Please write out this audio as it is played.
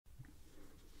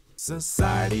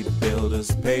Society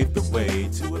builders paved the way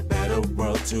to a better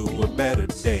world, to a better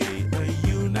day. A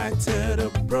united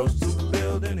approach to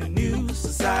building a new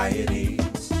society.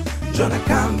 Join a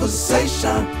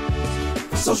conversation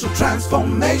for social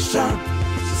transformation.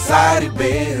 Society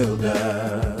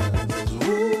builders.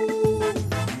 Ooh.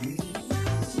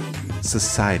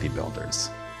 Society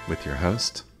Builders with your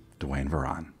host, Dwayne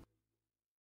Varon.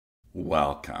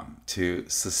 Welcome to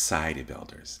Society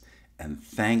Builders, and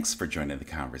thanks for joining the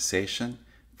conversation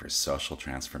for social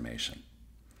transformation.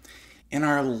 In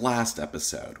our last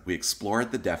episode, we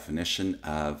explored the definition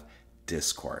of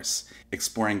discourse,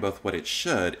 exploring both what it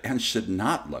should and should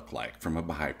not look like from a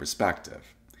Baha'i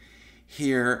perspective.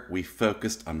 Here, we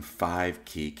focused on 5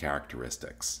 key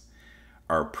characteristics.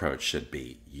 Our approach should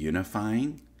be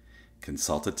unifying,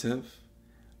 consultative,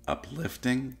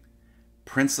 uplifting,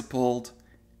 principled,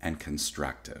 and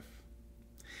constructive.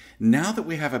 Now that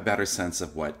we have a better sense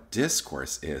of what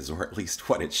discourse is, or at least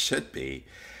what it should be,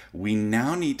 we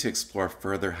now need to explore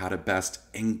further how to best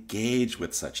engage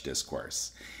with such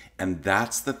discourse. And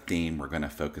that's the theme we're going to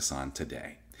focus on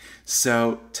today.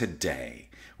 So today,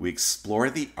 we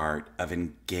explore the art of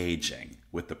engaging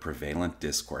with the prevalent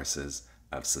discourses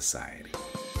of society.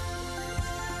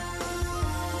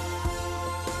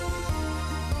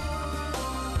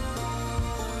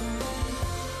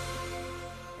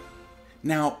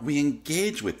 Now, we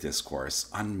engage with discourse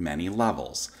on many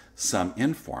levels, some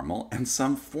informal and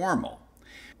some formal.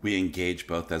 We engage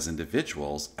both as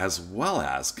individuals as well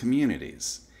as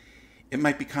communities. It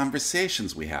might be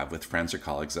conversations we have with friends or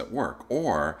colleagues at work,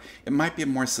 or it might be a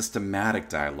more systematic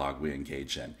dialogue we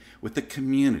engage in with a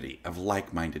community of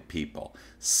like-minded people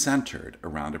centered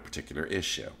around a particular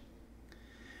issue.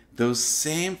 Those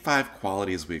same 5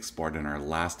 qualities we explored in our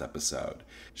last episode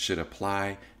should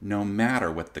apply no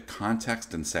matter what the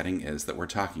context and setting is that we're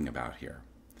talking about here.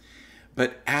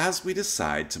 But as we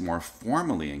decide to more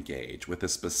formally engage with a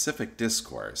specific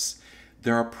discourse,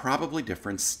 there are probably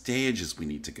different stages we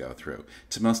need to go through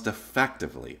to most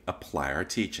effectively apply our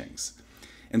teachings.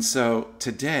 And so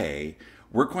today,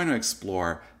 we're going to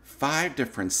explore 5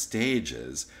 different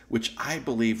stages which I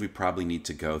believe we probably need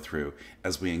to go through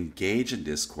as we engage in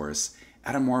discourse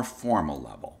at a more formal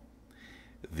level.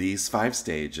 These 5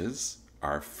 stages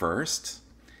are: first,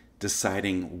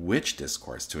 deciding which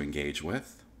discourse to engage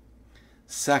with;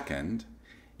 second,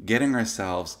 getting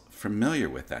ourselves familiar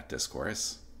with that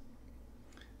discourse;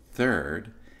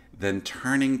 third, then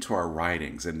turning to our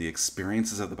writings and the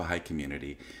experiences of the Baha'i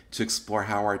community to explore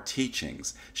how our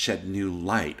teachings shed new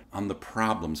light on the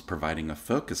problems providing a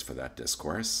focus for that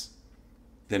discourse;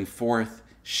 then fourth,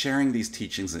 sharing these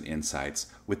teachings and insights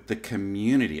with the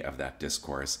community of that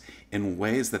discourse in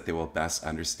ways that they will best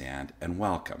understand and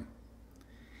welcome;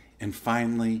 and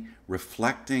finally,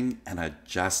 reflecting and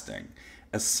adjusting,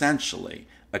 essentially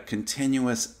a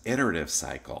continuous iterative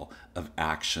cycle of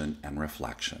action and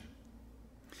reflection.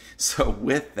 So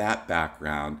with that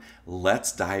background,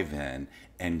 let's dive in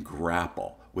and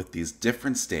grapple with these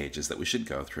different stages that we should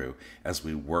go through as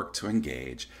we work to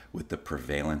engage with the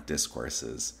prevalent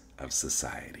discourses of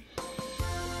society.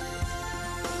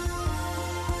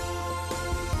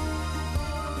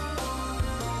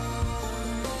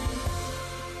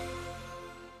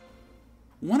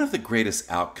 One of the greatest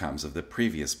outcomes of the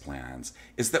previous plans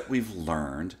is that we've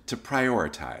learned to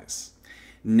prioritize.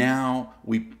 Now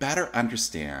we better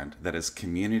understand that as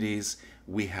communities,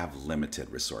 we have limited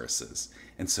resources,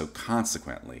 and so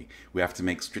consequently, we have to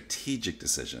make strategic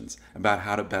decisions about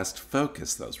how to best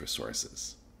focus those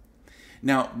resources.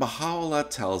 Now, Baha'u'llah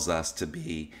tells us to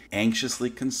be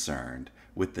anxiously concerned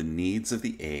with the needs of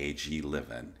the age ye live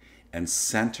in, and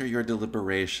center your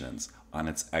deliberations on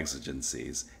its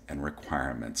exigencies and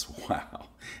requirements. Wow,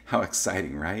 how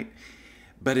exciting, right?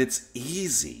 But it's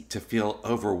easy to feel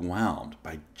overwhelmed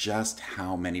by just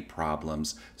how many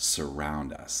problems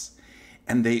surround us,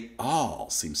 and they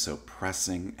all seem so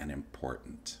pressing and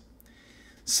important.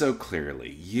 So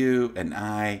clearly, you and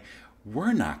I,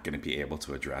 we're not going to be able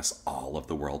to address all of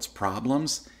the world's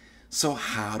problems. So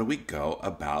how do we go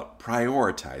about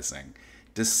prioritizing,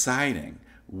 deciding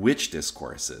which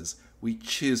discourses we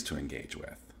choose to engage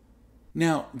with?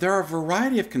 Now, there are a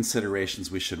variety of considerations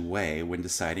we should weigh when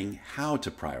deciding how to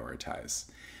prioritize.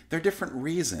 There are different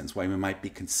reasons why we might be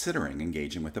considering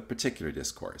engaging with a particular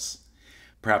discourse.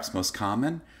 Perhaps most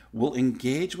common, we'll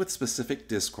engage with specific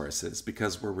discourses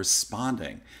because we're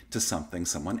responding to something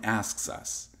someone asks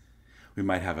us. We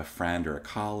might have a friend or a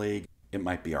colleague, it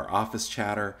might be our office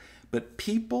chatter, but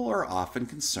people are often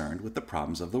concerned with the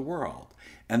problems of the world,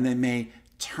 and they may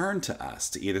turn to us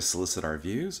to either solicit our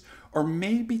views or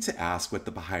maybe to ask what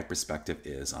the Baha'i perspective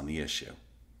is on the issue.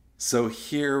 So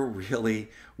here, really,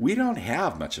 we don't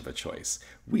have much of a choice.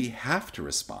 We have to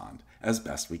respond as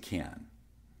best we can.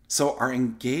 So our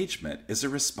engagement is a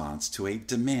response to a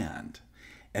demand.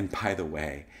 And by the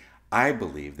way, I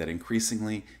believe that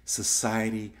increasingly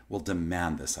society will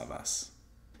demand this of us.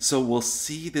 So we'll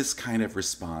see this kind of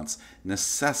response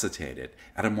necessitated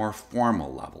at a more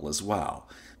formal level as well,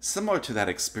 similar to that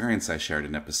experience I shared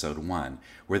in episode 1,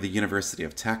 where the University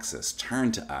of Texas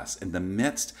turned to us in the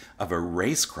midst of a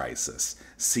race crisis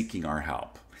seeking our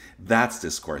help. That's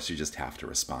discourse you just have to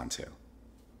respond to.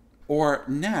 Or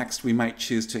next, we might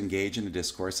choose to engage in a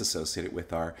discourse associated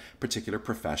with our particular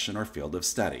profession or field of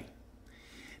study.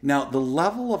 Now, the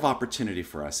level of opportunity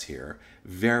for us here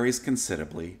varies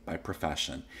considerably by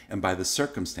profession and by the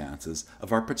circumstances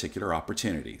of our particular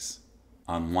opportunities.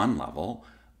 On one level,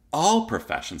 all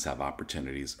professions have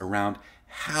opportunities around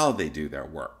how they do their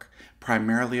work,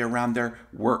 primarily around their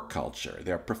work culture,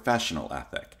 their professional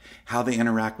ethic, how they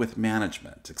interact with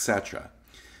management, etc.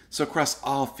 So across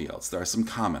all fields, there are some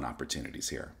common opportunities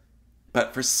here.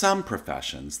 But for some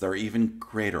professions, there are even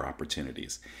greater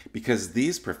opportunities because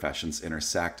these professions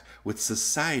intersect with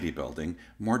society building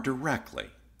more directly.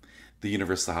 The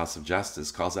Universal House of Justice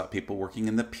calls out people working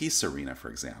in the peace arena, for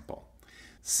example.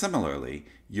 Similarly,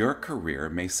 your career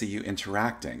may see you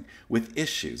interacting with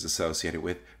issues associated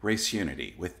with race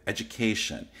unity, with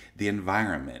education, the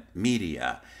environment,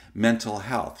 media, mental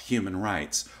health, human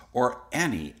rights, or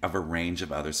any of a range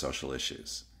of other social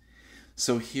issues.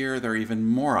 So here there are even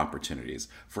more opportunities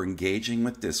for engaging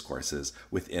with discourses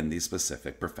within these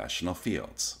specific professional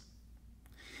fields.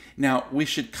 Now, we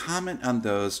should comment on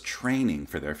those training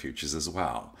for their futures as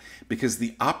well, because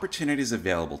the opportunities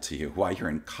available to you while you're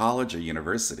in college or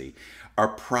university are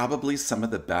probably some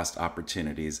of the best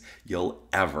opportunities you'll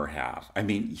ever have. I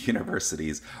mean,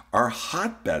 universities are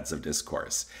hotbeds of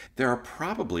discourse. There are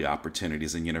probably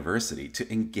opportunities in university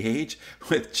to engage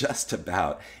with just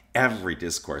about every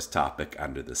discourse topic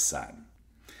under the sun.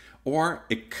 Or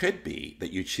it could be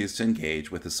that you choose to engage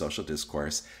with a social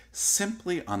discourse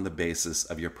simply on the basis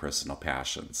of your personal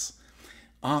passions.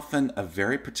 Often a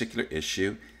very particular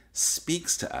issue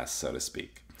speaks to us, so to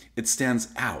speak. It stands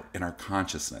out in our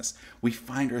consciousness. We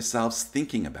find ourselves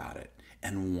thinking about it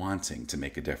and wanting to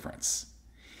make a difference.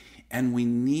 And we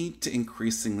need to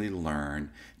increasingly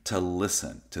learn to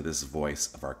listen to this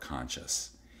voice of our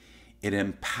conscious. It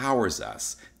empowers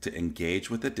us to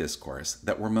engage with the discourse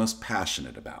that we're most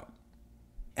passionate about.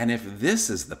 And if this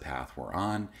is the path we're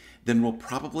on, then we'll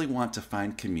probably want to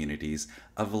find communities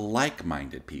of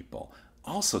like-minded people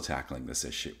also tackling this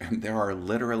issue. And there are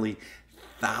literally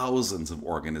thousands of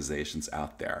organizations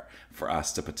out there for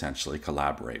us to potentially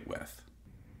collaborate with.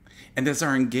 And as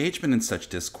our engagement in such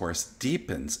discourse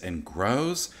deepens and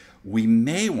grows, we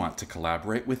may want to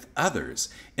collaborate with others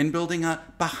in building a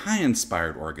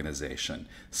Baha'i-inspired organization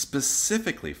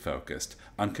specifically focused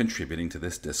on contributing to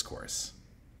this discourse.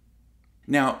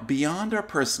 Now, beyond our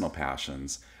personal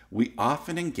passions, we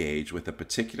often engage with a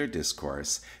particular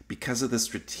discourse because of the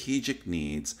strategic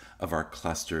needs of our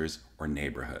clusters or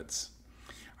neighborhoods.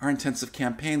 Our intensive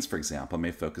campaigns, for example,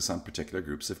 may focus on particular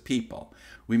groups of people.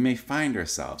 We may find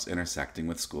ourselves intersecting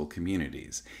with school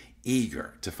communities,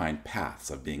 eager to find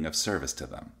paths of being of service to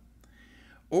them.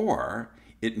 Or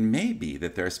it may be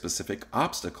that there are specific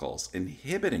obstacles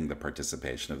inhibiting the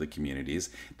participation of the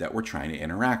communities that we're trying to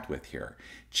interact with here.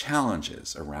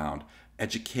 Challenges around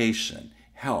education,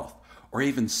 health, or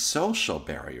even social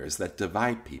barriers that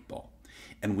divide people.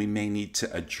 And we may need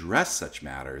to address such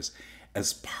matters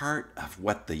as part of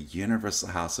what the Universal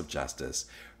House of Justice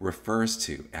refers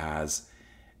to as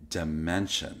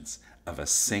dimensions of a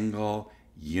single,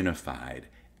 unified,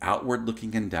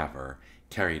 outward-looking endeavor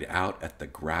carried out at the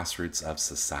grassroots of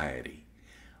society.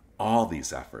 All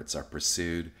these efforts are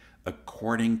pursued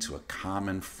according to a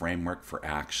common framework for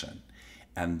action,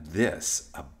 and this,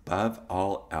 above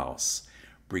all else,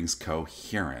 brings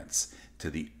coherence to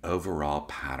the overall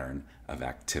pattern of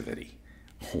activity.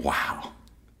 Wow!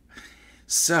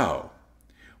 So,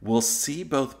 we'll see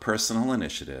both personal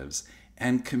initiatives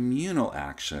and communal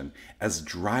action as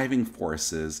driving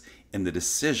forces in the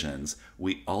decisions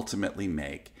we ultimately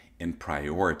make in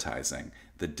prioritizing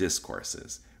the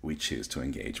discourses we choose to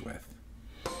engage with.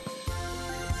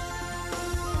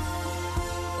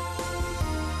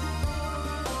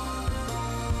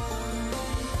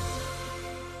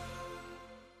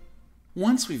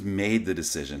 Once we've made the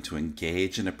decision to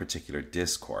engage in a particular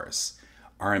discourse,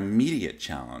 our immediate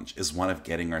challenge is one of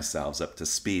getting ourselves up to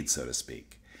speed, so to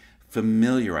speak,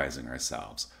 familiarizing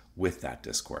ourselves with that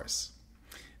discourse.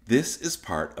 This is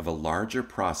part of a larger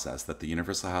process that the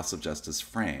Universal House of Justice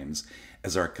frames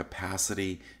as our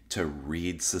capacity to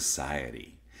read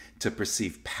society, to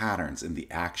perceive patterns in the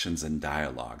actions and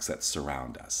dialogues that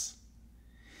surround us.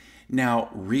 Now,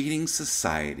 reading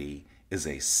society is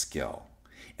a skill.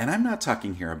 And I'm not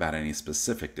talking here about any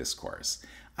specific discourse.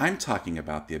 I'm talking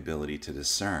about the ability to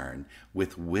discern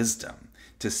with wisdom,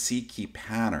 to see key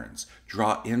patterns,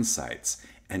 draw insights,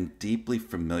 and deeply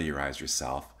familiarize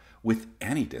yourself with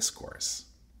any discourse.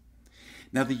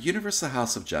 Now, the Universal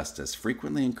House of Justice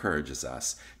frequently encourages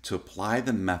us to apply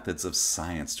the methods of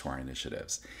science to our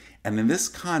initiatives. And in this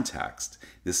context,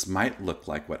 this might look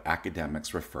like what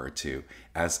academics refer to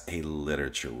as a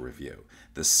literature review,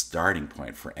 the starting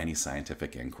point for any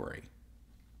scientific inquiry.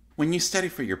 When you study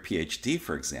for your PhD,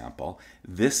 for example,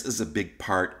 this is a big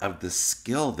part of the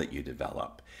skill that you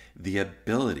develop, the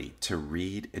ability to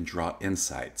read and draw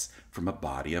insights from a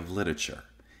body of literature.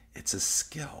 It's a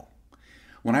skill.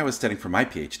 When I was studying for my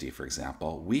PhD, for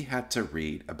example, we had to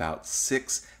read about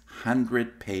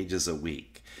 600 pages a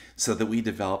week so that we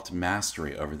developed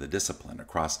mastery over the discipline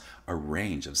across a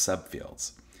range of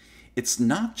subfields. It's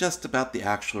not just about the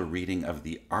actual reading of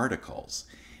the articles.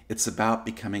 It's about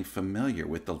becoming familiar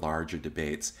with the larger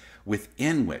debates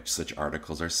within which such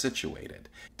articles are situated,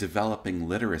 developing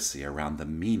literacy around the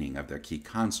meaning of their key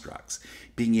constructs,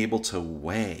 being able to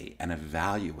weigh and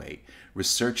evaluate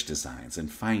research designs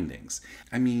and findings.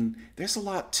 I mean, there's a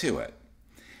lot to it.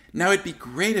 Now, it'd be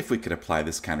great if we could apply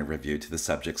this kind of review to the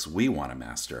subjects we want to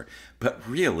master, but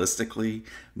realistically,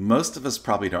 most of us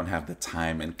probably don't have the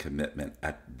time and commitment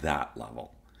at that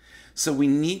level. So we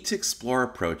need to explore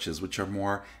approaches which are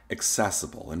more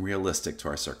accessible and realistic to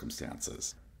our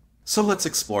circumstances. So let's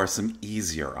explore some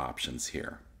easier options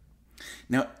here.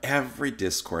 Now, every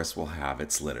discourse will have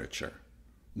its literature.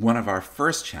 One of our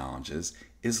first challenges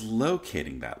is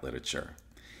locating that literature.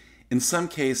 In some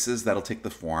cases, that'll take the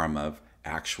form of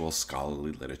actual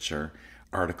scholarly literature,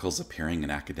 articles appearing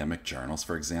in academic journals,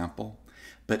 for example.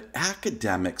 But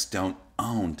academics don't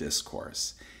own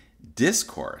discourse.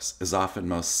 Discourse is often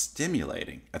most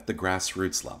stimulating at the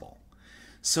grassroots level.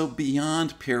 So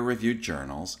beyond peer-reviewed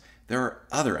journals, there are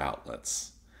other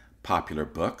outlets. Popular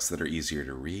books that are easier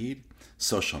to read,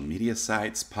 social media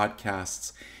sites,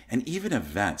 podcasts, and even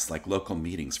events like local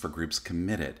meetings for groups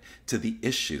committed to the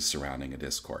issues surrounding a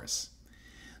discourse.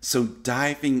 So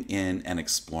diving in and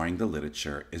exploring the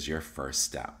literature is your first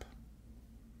step.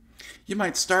 You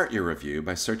might start your review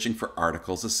by searching for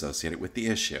articles associated with the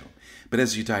issue, but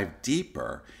as you dive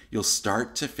deeper, you'll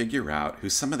start to figure out who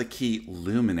some of the key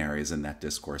luminaries in that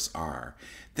discourse are.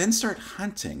 Then start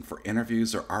hunting for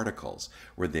interviews or articles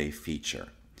where they feature.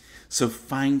 So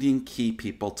finding key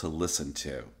people to listen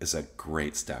to is a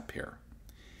great step here.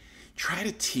 Try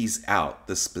to tease out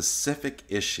the specific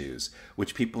issues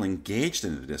which people engaged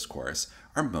in the discourse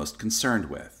are most concerned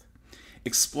with.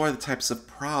 Explore the types of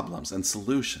problems and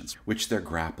solutions which they're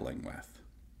grappling with.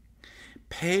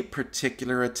 Pay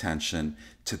particular attention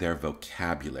to their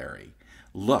vocabulary.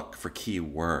 Look for key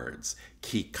words,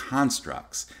 key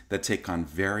constructs that take on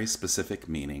very specific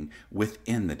meaning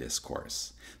within the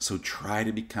discourse. So try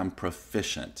to become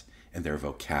proficient in their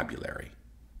vocabulary.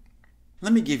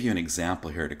 Let me give you an example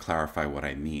here to clarify what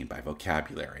I mean by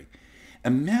vocabulary.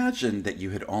 Imagine that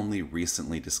you had only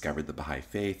recently discovered the Baha'i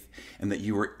faith and that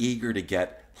you were eager to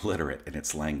get literate in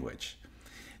its language.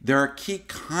 There are key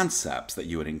concepts that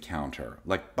you would encounter,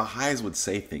 like Baha'is would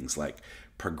say things like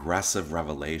progressive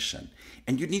revelation,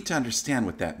 and you need to understand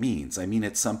what that means. I mean,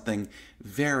 it's something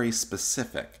very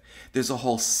specific. There's a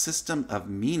whole system of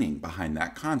meaning behind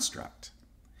that construct.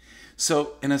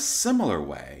 So in a similar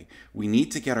way, we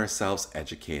need to get ourselves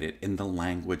educated in the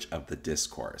language of the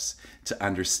discourse to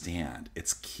understand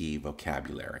its key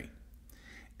vocabulary.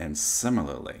 And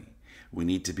similarly, we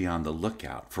need to be on the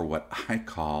lookout for what I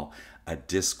call a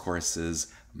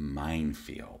discourse's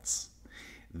minefields.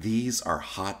 These are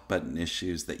hot-button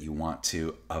issues that you want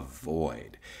to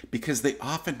avoid because they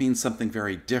often mean something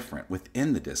very different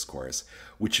within the discourse,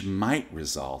 which might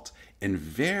result in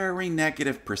very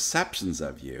negative perceptions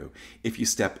of you if you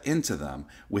step into them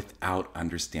without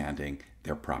understanding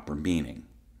their proper meaning.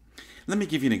 Let me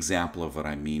give you an example of what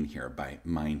I mean here by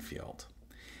minefield.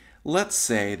 Let's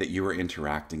say that you are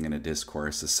interacting in a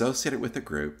discourse associated with a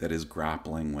group that is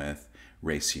grappling with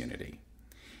race unity.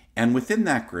 And within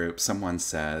that group, someone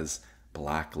says,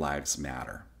 Black Lives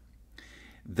Matter.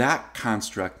 That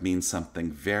construct means something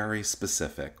very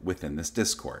specific within this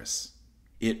discourse.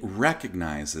 It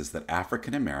recognizes that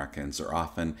African Americans are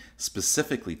often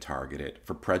specifically targeted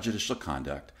for prejudicial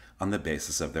conduct on the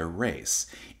basis of their race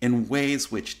in ways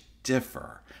which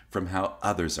differ from how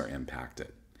others are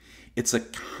impacted. It's a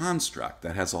construct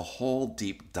that has a whole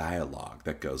deep dialogue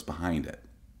that goes behind it.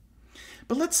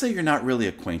 But let's say you're not really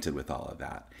acquainted with all of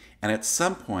that, and at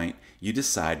some point you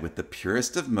decide, with the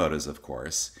purest of motives, of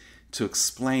course, to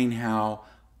explain how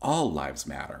all lives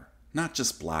matter, not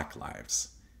just Black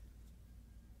lives.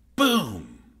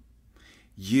 Boom!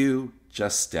 You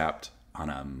just stepped on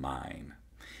a mine.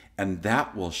 And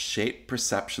that will shape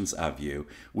perceptions of you,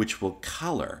 which will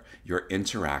color your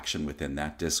interaction within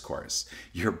that discourse.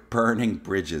 You're burning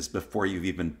bridges before you've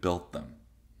even built them.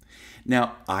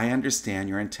 Now, I understand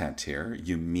your intent here.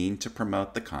 You mean to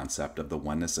promote the concept of the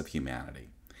oneness of humanity.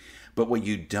 But what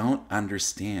you don't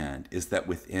understand is that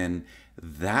within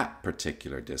that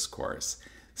particular discourse,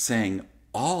 saying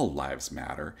all lives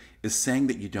matter is saying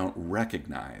that you don't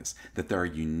recognize that there are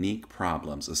unique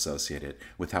problems associated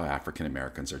with how African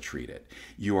Americans are treated.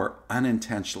 You are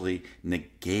unintentionally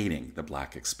negating the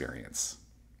Black experience.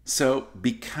 So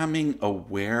becoming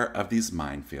aware of these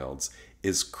minefields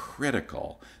is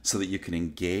critical so that you can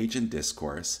engage in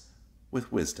discourse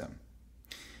with wisdom.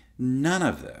 None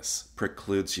of this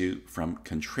precludes you from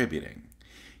contributing.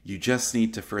 You just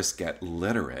need to first get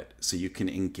literate so you can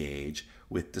engage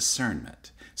with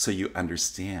discernment, so you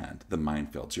understand the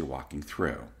minefields you're walking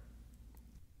through.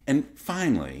 And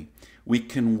finally, we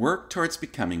can work towards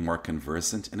becoming more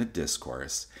conversant in a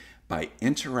discourse by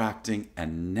interacting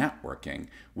and networking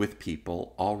with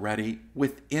people already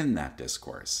within that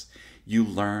discourse. You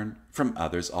learn from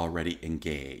others already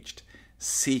engaged,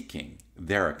 seeking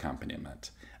their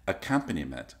accompaniment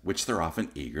which they're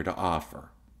often eager to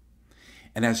offer.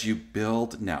 And as you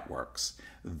build networks,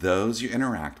 those you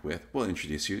interact with will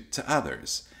introduce you to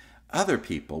others, other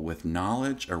people with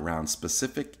knowledge around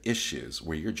specific issues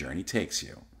where your journey takes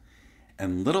you.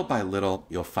 And little by little,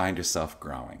 you'll find yourself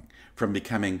growing from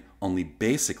becoming only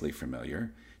basically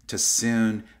familiar to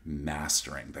soon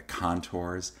mastering the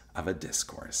contours of a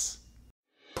discourse.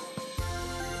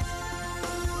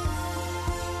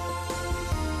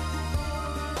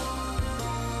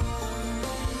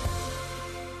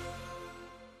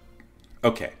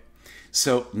 Okay,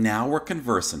 so now we're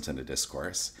conversant in a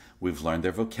discourse. We've learned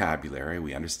their vocabulary,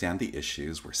 we understand the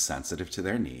issues, we're sensitive to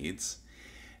their needs.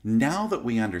 Now that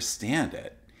we understand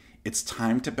it, it's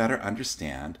time to better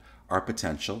understand our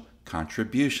potential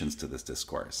contributions to this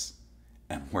discourse.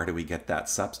 And where do we get that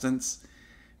substance?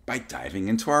 By diving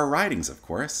into our writings, of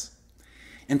course.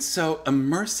 And so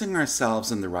immersing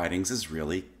ourselves in the writings is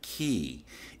really key.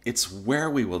 It's where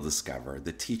we will discover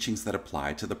the teachings that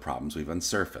apply to the problems we've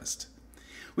unsurfaced.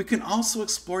 We can also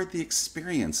explore the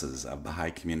experiences of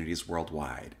Baha'i communities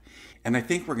worldwide. And I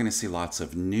think we're going to see lots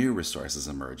of new resources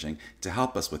emerging to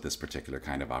help us with this particular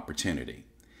kind of opportunity.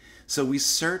 So we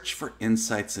search for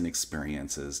insights and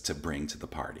experiences to bring to the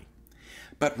party.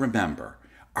 But remember,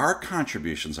 our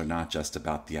contributions are not just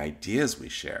about the ideas we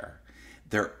share.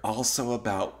 They're also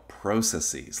about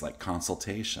processes like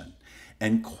consultation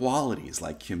and qualities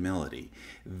like humility.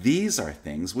 These are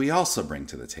things we also bring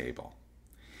to the table.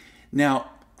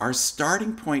 Now, our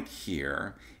starting point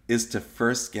here is to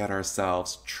first get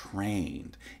ourselves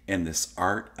trained in this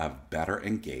art of better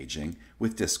engaging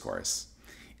with discourse.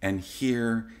 And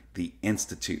here, the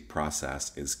Institute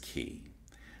process is key.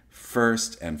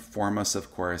 First and foremost,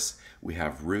 of course, we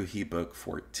have Ruhi Book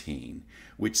 14,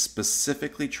 which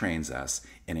specifically trains us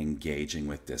in engaging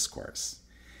with discourse.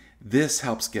 This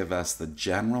helps give us the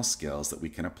general skills that we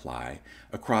can apply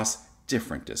across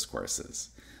different discourses.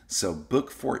 So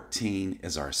Book 14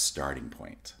 is our starting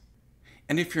point.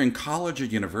 And if you're in college or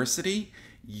university,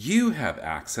 you have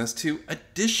access to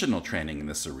additional training in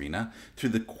this arena through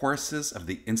the courses of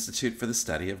the Institute for the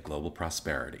Study of Global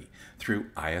Prosperity, through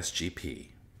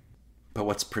ISGP. But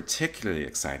what's particularly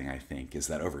exciting, I think, is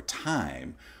that over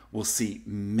time, we'll see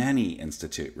many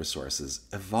Institute resources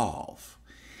evolve.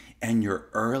 And your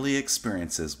early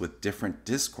experiences with different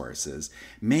discourses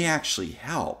may actually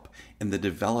help in the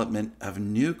development of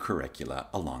new curricula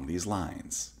along these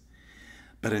lines.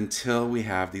 But until we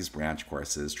have these branch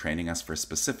courses training us for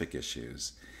specific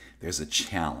issues, there's a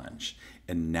challenge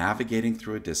in navigating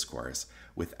through a discourse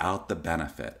without the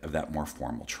benefit of that more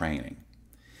formal training.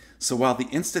 So while the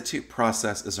Institute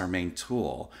process is our main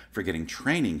tool for getting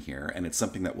training here, and it's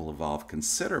something that will evolve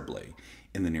considerably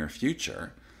in the near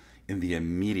future, in the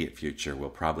immediate future, we'll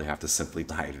probably have to simply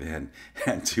dive in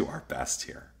and do our best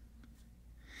here.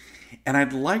 And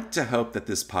I'd like to hope that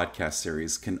this podcast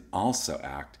series can also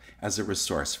act as a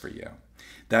resource for you.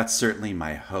 That's certainly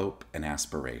my hope and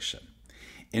aspiration.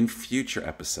 In future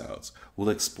episodes, we'll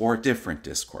explore different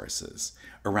discourses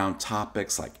around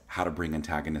topics like how to bring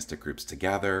antagonistic groups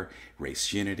together,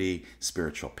 race unity,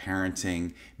 spiritual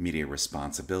parenting, media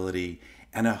responsibility,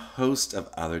 and a host of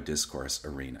other discourse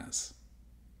arenas.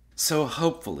 So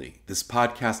hopefully, this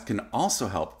podcast can also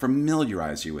help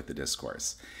familiarize you with the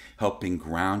discourse, helping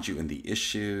ground you in the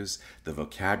issues, the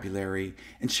vocabulary,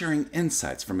 and sharing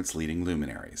insights from its leading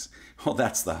luminaries. Well,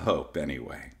 that's the hope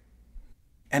anyway.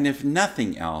 And if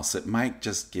nothing else, it might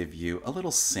just give you a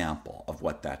little sample of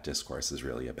what that discourse is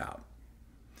really about.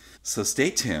 So stay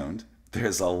tuned.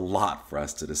 There's a lot for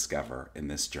us to discover in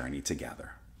this journey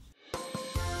together.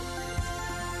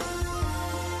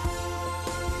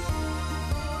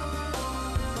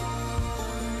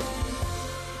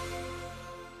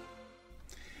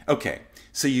 Okay,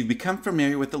 so you've become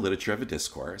familiar with the literature of a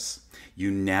discourse.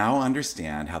 You now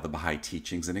understand how the Baha'i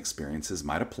teachings and experiences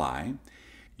might apply.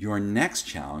 Your next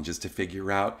challenge is to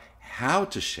figure out how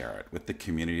to share it with the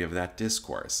community of that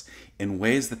discourse in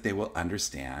ways that they will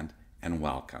understand and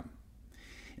welcome.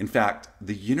 In fact,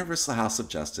 the Universal House of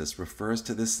Justice refers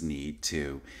to this need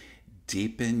to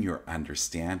deepen your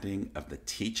understanding of the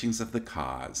teachings of the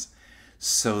cause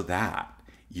so that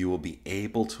you will be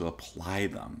able to apply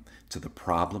them to the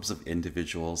problems of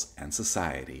individuals and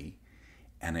society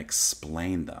and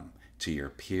explain them to your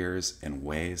peers in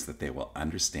ways that they will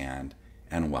understand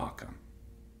and welcome.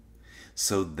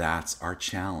 So that's our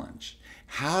challenge.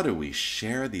 How do we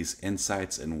share these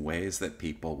insights in ways that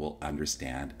people will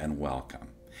understand and welcome?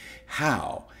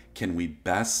 How can we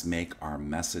best make our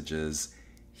messages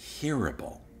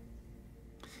hearable?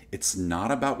 It's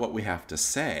not about what we have to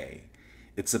say.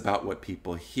 It's about what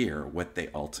people hear, what they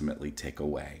ultimately take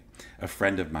away. A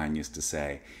friend of mine used to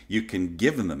say, you can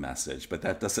give them the message, but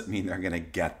that doesn't mean they're going to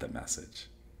get the message.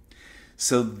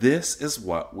 So this is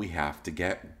what we have to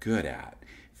get good at,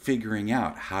 figuring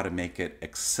out how to make it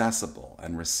accessible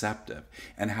and receptive,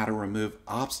 and how to remove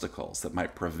obstacles that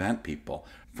might prevent people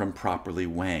from properly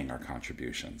weighing our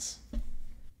contributions.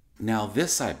 Now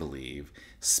this, I believe,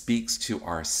 speaks to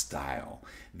our style,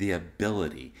 the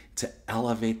ability to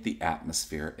elevate the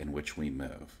atmosphere in which we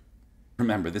move.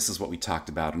 Remember, this is what we talked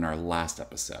about in our last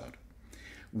episode.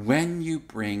 When you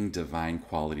bring divine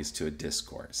qualities to a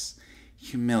discourse,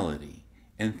 humility,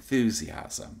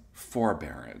 enthusiasm,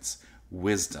 forbearance,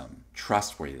 wisdom,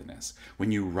 trustworthiness,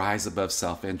 when you rise above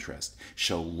self-interest,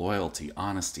 show loyalty,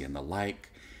 honesty, and the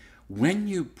like, when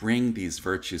you bring these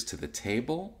virtues to the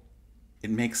table, it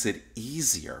makes it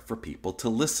easier for people to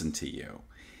listen to you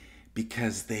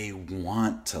because they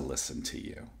want to listen to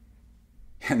you.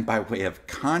 And by way of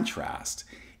contrast,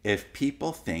 if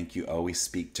people think you always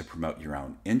speak to promote your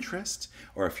own interest,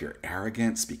 or if you're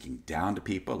arrogant, speaking down to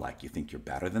people like you think you're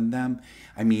better than them,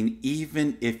 I mean,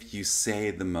 even if you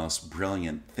say the most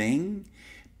brilliant thing,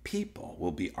 people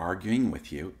will be arguing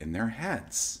with you in their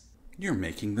heads. You're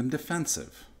making them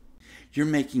defensive. You're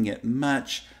making it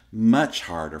much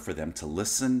harder for them to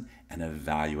listen and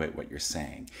evaluate what you're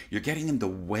saying. You're getting in the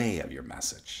way of your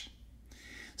message.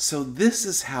 So this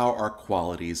is how our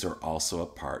qualities are also a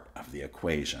part of the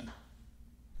equation.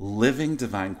 Living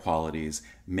divine qualities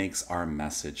makes our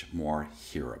message more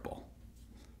hearable.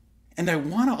 And I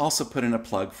want to also put in a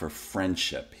plug for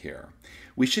friendship here.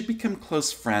 We should become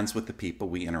close friends with the people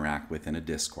we interact with in a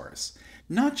discourse,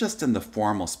 not just in the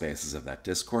formal spaces of that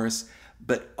discourse,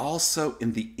 but also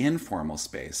in the informal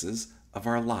spaces of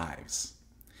our lives.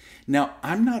 Now,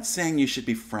 I'm not saying you should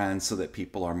be friends so that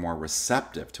people are more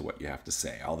receptive to what you have to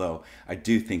say, although I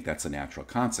do think that's a natural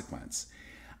consequence.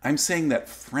 I'm saying that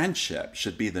friendship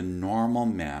should be the normal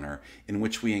manner in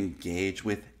which we engage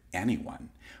with anyone,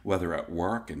 whether at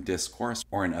work, in discourse,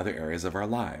 or in other areas of our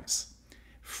lives.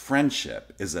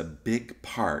 Friendship is a big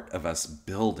part of us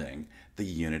building the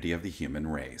unity of the human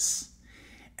race.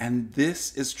 And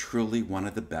this is truly one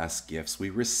of the best gifts we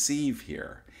receive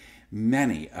here.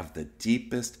 Many of the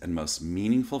deepest and most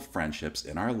meaningful friendships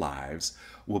in our lives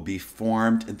will be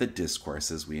formed in the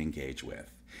discourses we engage with,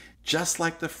 just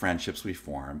like the friendships we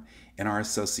form in our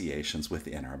associations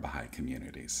within our Baha'i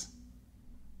communities.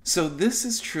 So this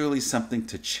is truly something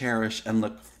to cherish and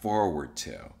look forward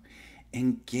to.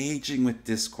 Engaging with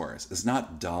discourse is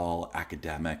not dull,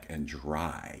 academic, and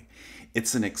dry.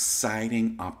 It's an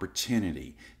exciting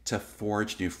opportunity to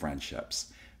forge new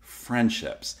friendships,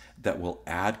 friendships that will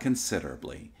add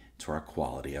considerably to our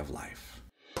quality of life.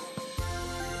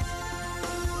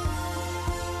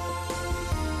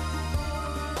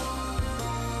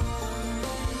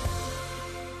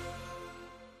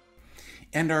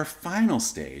 And our final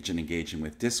stage in engaging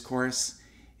with discourse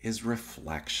is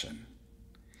reflection.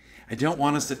 I don't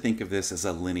want us to think of this as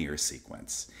a linear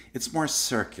sequence. It's more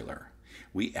circular.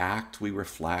 We act, we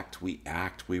reflect, we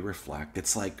act, we reflect.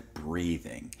 It's like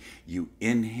breathing. You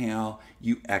inhale,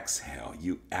 you exhale,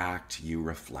 you act, you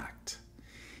reflect.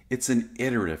 It's an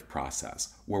iterative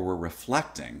process where we're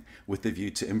reflecting with a view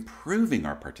to improving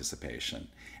our participation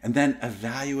and then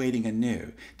evaluating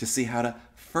anew to see how to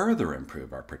further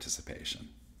improve our participation.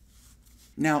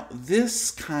 Now,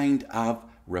 this kind of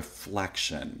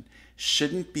reflection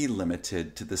shouldn't be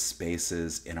limited to the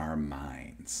spaces in our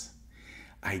minds.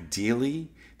 Ideally,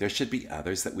 there should be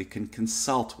others that we can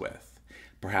consult with,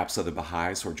 perhaps other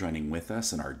Baha'is who are joining with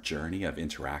us in our journey of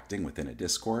interacting within a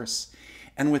discourse,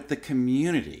 and with the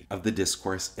community of the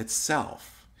discourse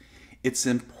itself. It's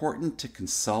important to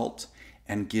consult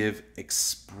and give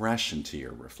expression to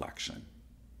your reflection.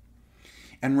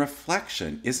 And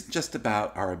reflection isn't just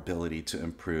about our ability to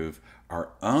improve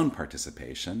our own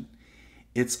participation,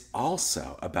 it's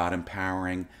also about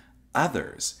empowering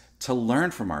others to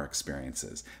learn from our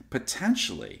experiences,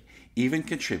 potentially even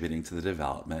contributing to the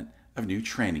development of new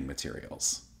training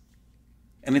materials.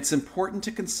 And it's important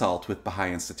to consult with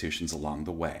Baha'i institutions along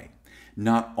the way,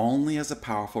 not only as a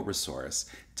powerful resource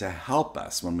to help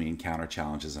us when we encounter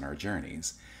challenges in our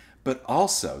journeys, but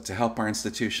also to help our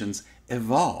institutions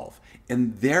evolve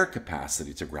in their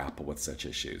capacity to grapple with such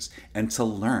issues and to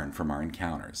learn from our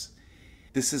encounters.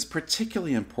 This is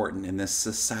particularly important in this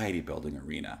society-building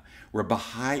arena, where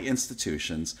Baha'i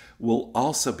institutions will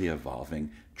also be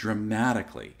evolving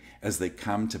dramatically as they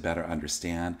come to better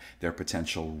understand their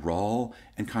potential role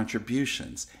and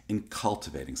contributions in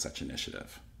cultivating such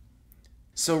initiative.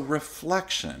 So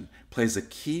reflection plays a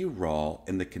key role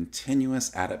in the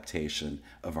continuous adaptation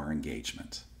of our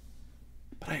engagement.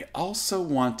 But I also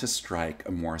want to strike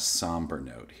a more somber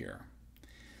note here.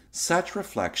 Such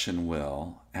reflection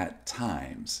will, at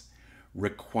times,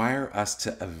 require us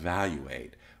to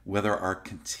evaluate whether our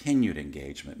continued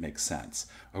engagement makes sense,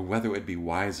 or whether it would be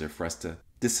wiser for us to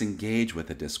disengage with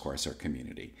the discourse or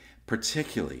community,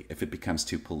 particularly if it becomes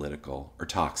too political or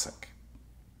toxic.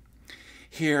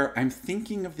 Here, I'm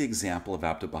thinking of the example of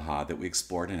Abdu'l-Baha that we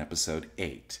explored in episode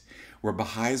 8, where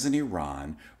Baha'is in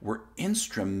Iran were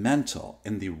instrumental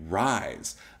in the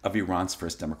rise of Iran's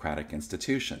first democratic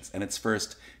institutions and its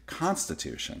first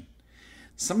constitution.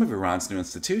 Some of Iran's new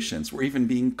institutions were even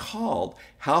being called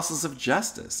houses of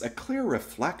justice, a clear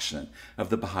reflection of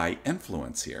the Baha'i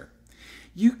influence here.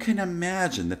 You can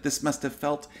imagine that this must have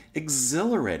felt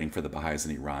exhilarating for the Baha'is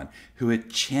in Iran, who had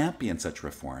championed such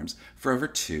reforms for over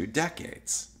 2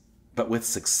 decades. But with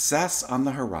success on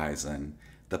the horizon,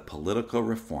 the political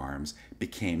reforms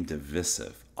became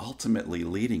divisive, ultimately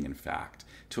leading, in fact,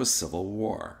 to a civil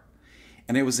war.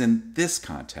 And it was in this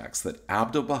context that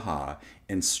Abdu'l-Baha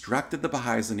instructed the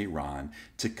Baha'is in Iran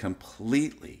to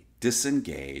completely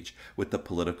disengage with the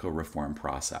political reform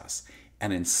process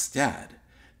and instead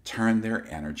turn their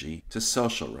energy to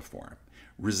social reform,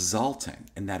 resulting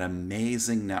in that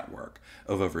amazing network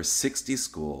of over 60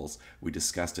 schools we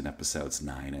discussed in episodes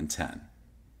 9 and 10.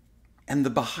 And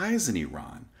the Baha'is in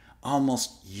Iran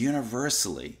almost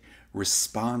universally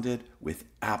responded with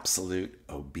absolute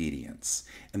obedience,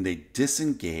 and they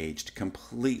disengaged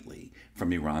completely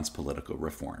from Iran's political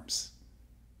reforms.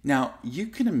 Now, you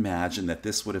can imagine that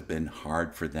this would have been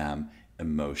hard for them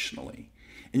emotionally.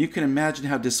 And you can imagine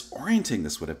how disorienting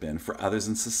this would have been for others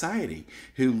in society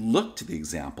who looked to the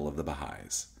example of the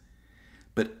Baha'is.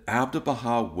 But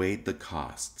Abdu'l-Baha weighed the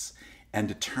costs and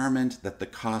determined that the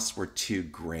costs were too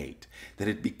great, that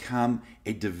it had become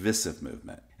a divisive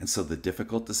movement. And so the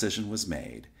difficult decision was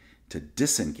made to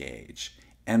disengage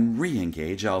and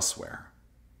re-engage elsewhere.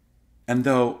 And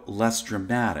though less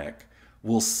dramatic,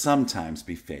 we'll sometimes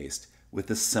be faced with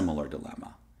a similar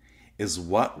dilemma. Is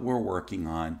what we're working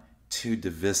on too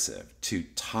divisive, too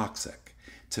toxic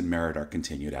to merit our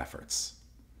continued efforts?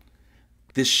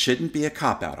 This shouldn't be a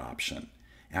cop-out option.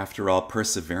 After all,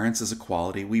 perseverance is a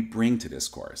quality we bring to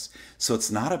discourse, so it's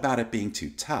not about it being too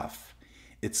tough,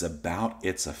 it's about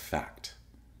its effect.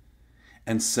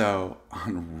 And so,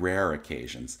 on rare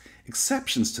occasions,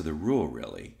 exceptions to the rule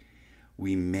really,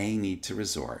 we may need to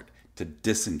resort to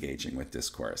disengaging with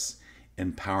discourse,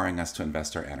 empowering us to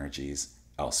invest our energies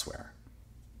elsewhere.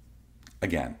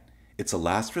 Again, it's a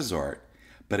last resort,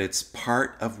 but it's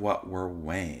part of what we're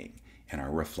weighing in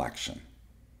our reflection.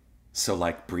 So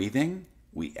like breathing,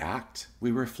 we act,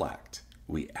 we reflect.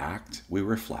 We act, we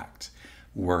reflect,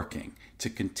 working to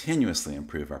continuously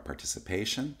improve our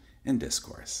participation in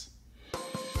discourse.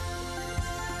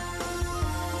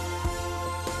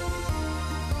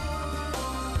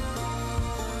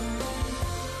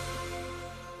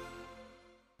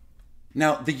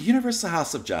 Now, the Universal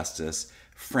House of Justice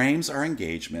frames our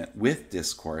engagement with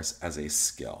discourse as a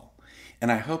skill.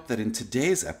 And I hope that in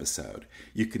today's episode,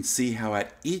 you can see how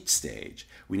at each stage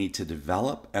we need to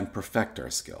develop and perfect our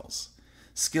skills.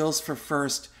 Skills for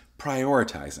first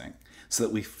prioritizing, so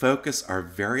that we focus our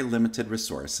very limited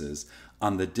resources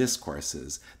on the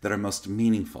discourses that are most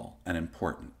meaningful and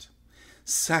important.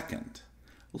 Second,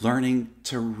 learning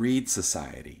to read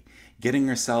society, getting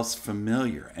ourselves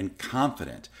familiar and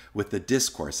confident with the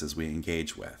discourses we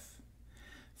engage with.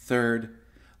 Third,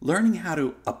 learning how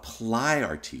to apply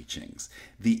our teachings,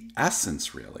 the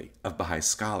essence really of Baha'i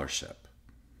scholarship.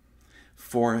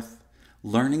 Fourth,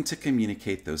 learning to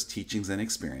communicate those teachings and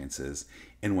experiences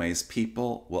in ways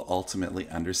people will ultimately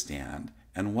understand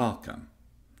and welcome.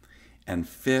 And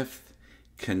fifth,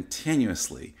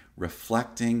 continuously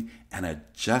reflecting and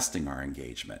adjusting our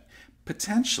engagement,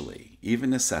 potentially even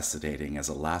necessitating as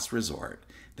a last resort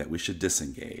that we should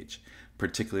disengage,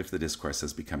 particularly if the discourse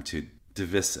has become too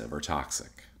divisive or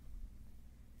toxic.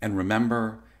 And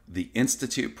remember, the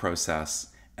Institute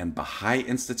process and Baha'i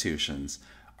institutions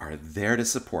are there to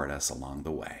support us along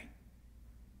the way.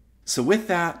 So with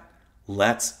that,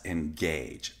 let's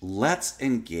engage. Let's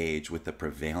engage with the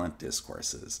prevalent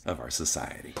discourses of our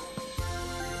society.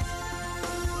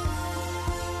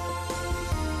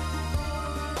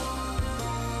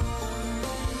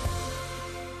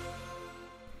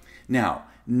 Now,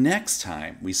 next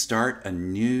time we start a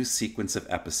new sequence of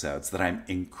episodes that I'm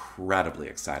incredibly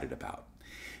excited about.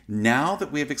 Now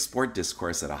that we have explored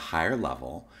discourse at a higher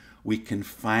level, we can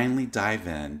finally dive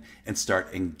in and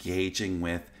start engaging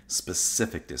with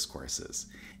specific discourses.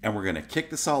 And we're going to kick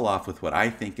this all off with what I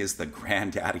think is the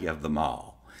granddaddy of them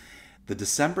all. The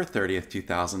December 30th,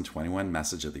 2021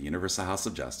 message of the Universal House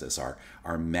of Justice,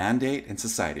 our mandate in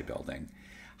society building,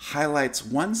 highlights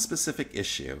one specific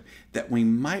issue that we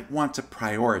might want to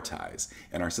prioritize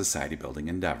in our society building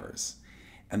endeavors.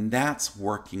 And that's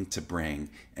working to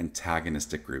bring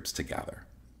antagonistic groups together.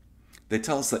 They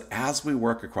tell us that as we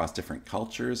work across different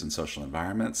cultures and social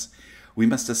environments, we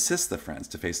must assist the friends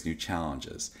to face new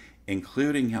challenges,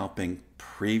 including helping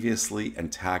previously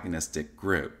antagonistic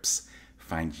groups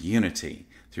find unity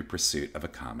through pursuit of a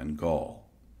common goal.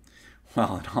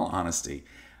 Well, in all honesty,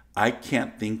 I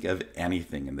can't think of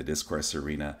anything in the discourse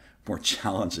arena more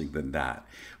challenging than that.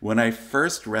 When I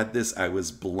first read this, I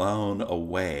was blown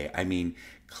away. I mean,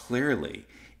 clearly,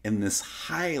 in this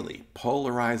highly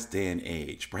polarized day and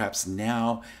age, perhaps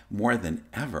now more than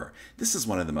ever, this is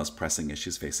one of the most pressing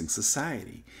issues facing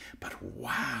society. But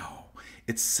wow,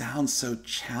 it sounds so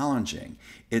challenging.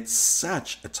 It's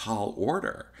such a tall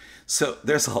order. So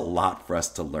there's a lot for us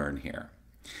to learn here.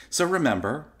 So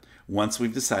remember, once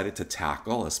we've decided to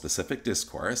tackle a specific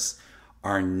discourse,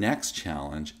 our next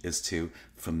challenge is to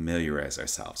familiarize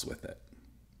ourselves with it.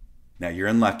 Now you're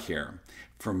in luck here.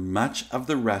 For much of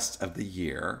the rest of the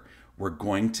year, we're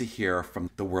going to hear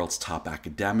from the world's top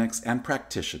academics and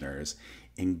practitioners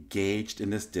engaged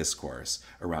in this discourse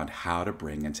around how to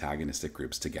bring antagonistic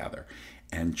groups together.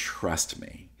 And trust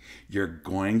me, you're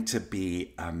going to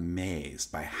be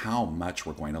amazed by how much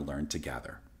we're going to learn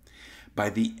together. By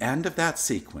the end of that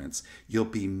sequence, you'll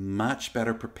be much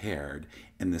better prepared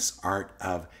in this art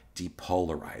of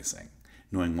depolarizing,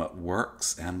 knowing what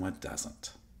works and what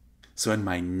doesn't. So in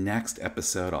my next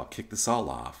episode, I'll kick this all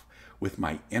off with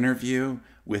my interview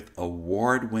with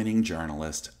award-winning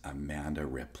journalist Amanda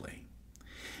Ripley.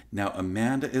 Now,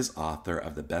 Amanda is author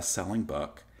of the best-selling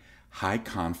book, High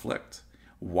Conflict: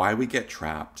 Why We Get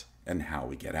Trapped and How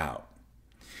We Get Out.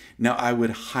 Now, I would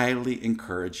highly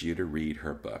encourage you to read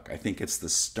her book. I think it's the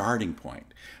starting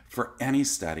point for any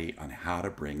study on how to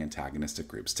bring antagonistic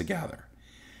groups together.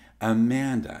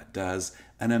 Amanda does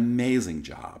an amazing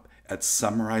job at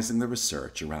summarizing the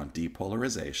research around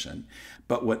depolarization,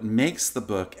 but what makes the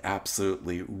book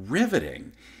absolutely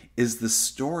riveting is the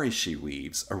story she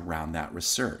weaves around that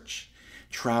research,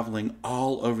 traveling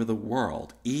all over the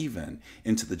world, even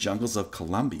into the jungles of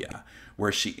Colombia,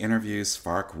 where she interviews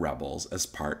FARC rebels as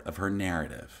part of her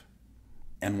narrative.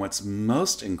 And what's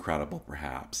most incredible,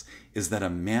 perhaps, is that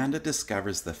Amanda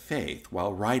discovers the faith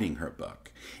while writing her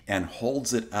book and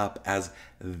holds it up as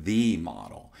the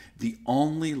model, the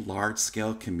only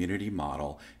large-scale community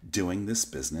model doing this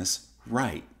business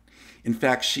right. In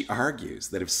fact, she argues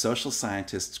that if social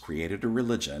scientists created a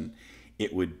religion,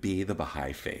 it would be the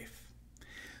Baha'i faith.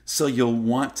 So you'll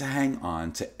want to hang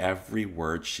on to every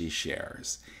word she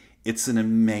shares. It's an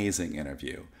amazing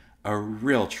interview, a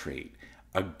real treat,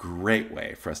 a great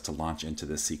way for us to launch into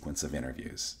this sequence of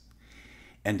interviews.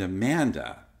 And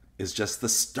Amanda is just the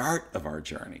start of our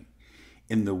journey.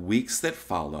 In the weeks that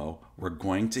follow, we're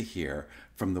going to hear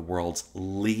from the world's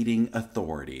leading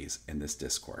authorities in this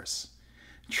discourse.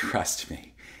 Trust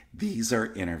me, these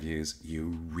are interviews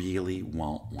you really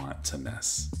won't want to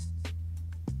miss.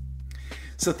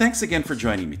 So thanks again for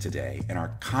joining me today in our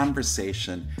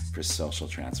conversation for social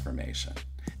transformation.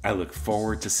 I look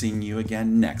forward to seeing you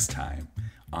again next time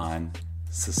on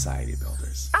society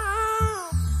builders.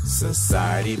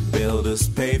 Society builders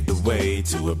paved the way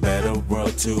to a better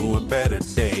world, to a better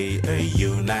day. A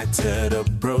united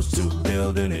approach to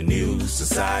building a new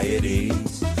society.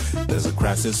 There's a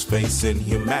crisis facing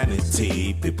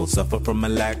humanity. People suffer from a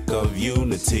lack of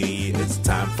unity. It's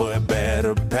time for a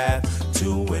better path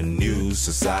to a new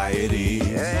society.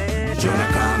 Join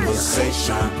a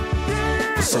conversation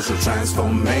for social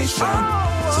transformation.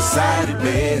 Society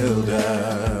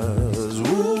builders.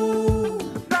 Woo.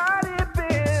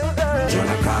 Join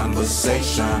a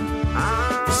conversation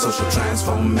for social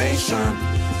transformation.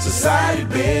 Society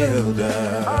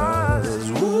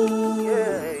builders. Woo.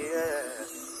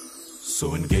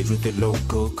 So engage with your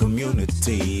local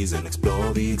communities and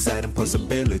explore the exciting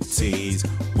possibilities.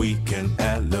 We can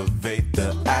elevate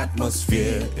the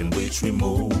atmosphere in which we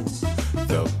move.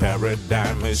 The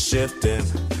paradigm is shifting.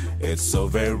 It's so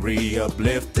very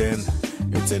uplifting.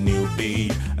 It's a new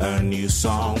beat, a new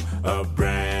song, a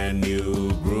brand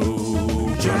new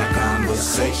groove. Join a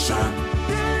conversation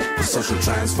for social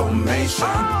transformation.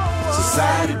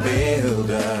 Society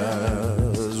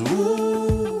builders.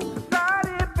 Woo.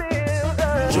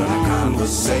 Join a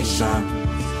conversation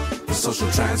for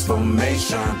social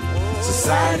transformation.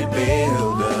 Society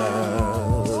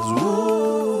builders. Woo.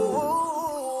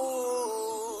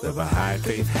 The Baha'i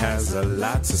faith has a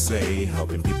lot to say,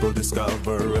 helping people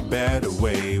discover a better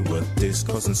way with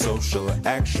discourse and social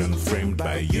action framed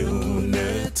by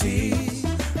unity.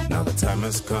 Now the time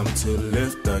has come to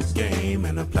lift the game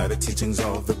and apply the teachings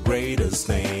of the greatest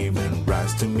name and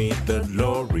rise to meet the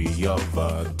glory of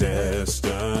our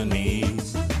destiny.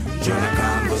 Join a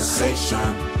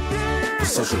conversation for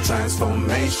social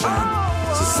transformation.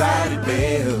 Society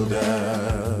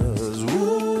builders.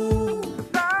 Woo.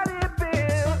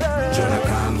 Join a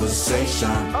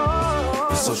conversation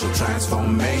for social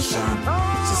transformation.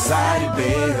 Society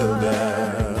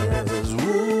builders.